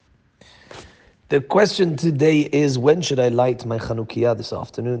The question today is, when should I light my Chanukah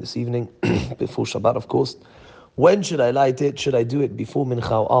this evening, before Shabbat, of course. When should I light it? Should I do it before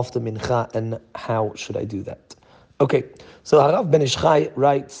Minchah or after Minchah? And how should I do that? Okay, so Harav Ben Ish Chai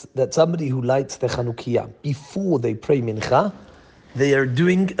writes that somebody who lights the Chanukah before they pray Minchah, they are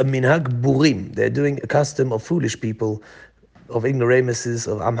doing a minhag burim. They're doing a custom of foolish people, of ignoramuses,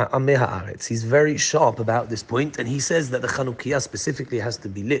 of Amei Haaretz. He's very sharp about this point, and he says that the Chanukah specifically has to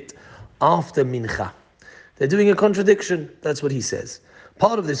be lit after Minchah. They're doing a contradiction. That's what he says.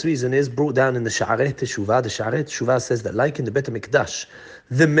 Part of this reason is brought down in the Sha'arei Teshuvah. The Sha'arei Teshuvah says that, like in the Bet HaMikdash,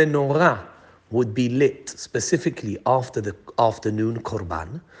 the menorah would be lit specifically after the afternoon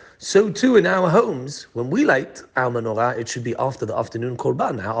korban. So too in our homes, when we light our menorah, it should be after the afternoon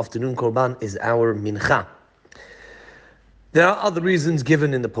korban. Our afternoon korban is our mincha. There are other reasons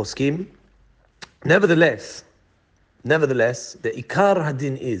given in the poskim. Nevertheless, the ikar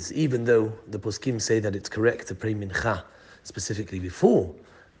hadin is, even though the poskim say that it's correct to pray mincha specifically before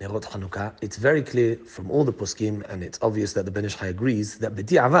Nerot Chanukah, it's very clear from all the poskim, and it's obvious that the Ben Ish Chai agrees, that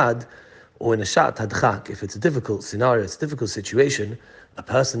b'di'avad, or in a shat hadchak, if it's a difficult scenario, it's a difficult situation, a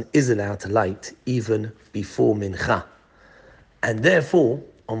person is allowed to light even before mincha. And therefore,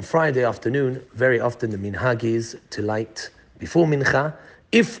 on Friday afternoon, very often the minhag is to light before mincha,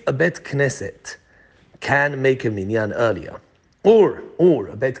 if a bet knesset can make a minyan earlier, or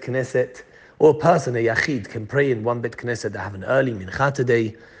a bet knesset, or a person, a yachid, can pray in one bet knesset that have an early mincha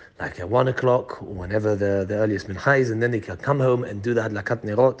today, like at 1 o'clock, or whenever the earliest mincha is, and then they can come home and do the hadlakat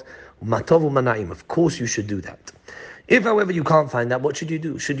nerot. Matov u'mana'im. Of course you should do that. If, however, you can't find that, what should you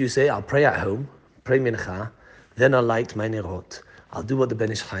do? Should you say, I'll pray at home, pray mincha, then I'll light my nerot, I'll do what the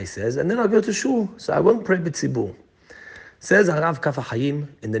Ben Ish Chai says, and then I'll go to shul, so I won't pray b'tzibur. Says Harav Kaf HaChaim,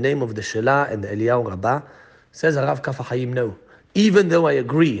 in the name of the Shelah and the Eliyahu Rabbah, says Harav Kaf HaChaim, no. Even though I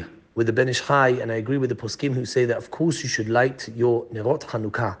agree with the Ben Ish Chai and I agree with the poskim who say that of course you should light your Nerot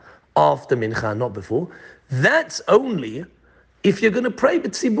Chanukah after Mincha, not before, that's only if you're going to pray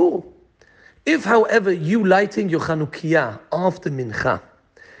b'tzibur. If, however, you lighting your Chanukah after Mincha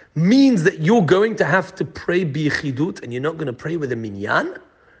means that you're going to have to pray b'yichidut and you're not going to pray with a minyan,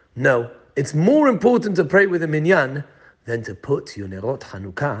 no. It's more important to pray with a minyan than to put your Nerot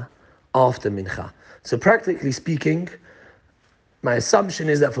Chanukah after Mincha. So practically speaking, my assumption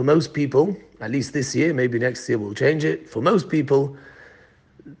is that for most people, at least this year, maybe next year we'll change it, for most people,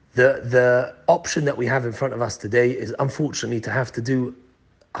 the option that we have in front of us today is unfortunately to have to do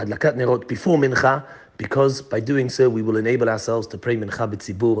Hadlakat Nerot before Mincha, because by doing so we will enable ourselves to pray Mincha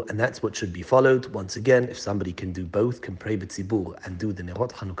b'tzibur, and that's what should be followed. Once again, if somebody can do both, can pray b'tzibur and do the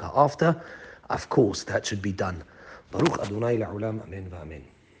Nerot Chanukah after, of course that should be done. Baruch Adonai la'olam, amen v'amen.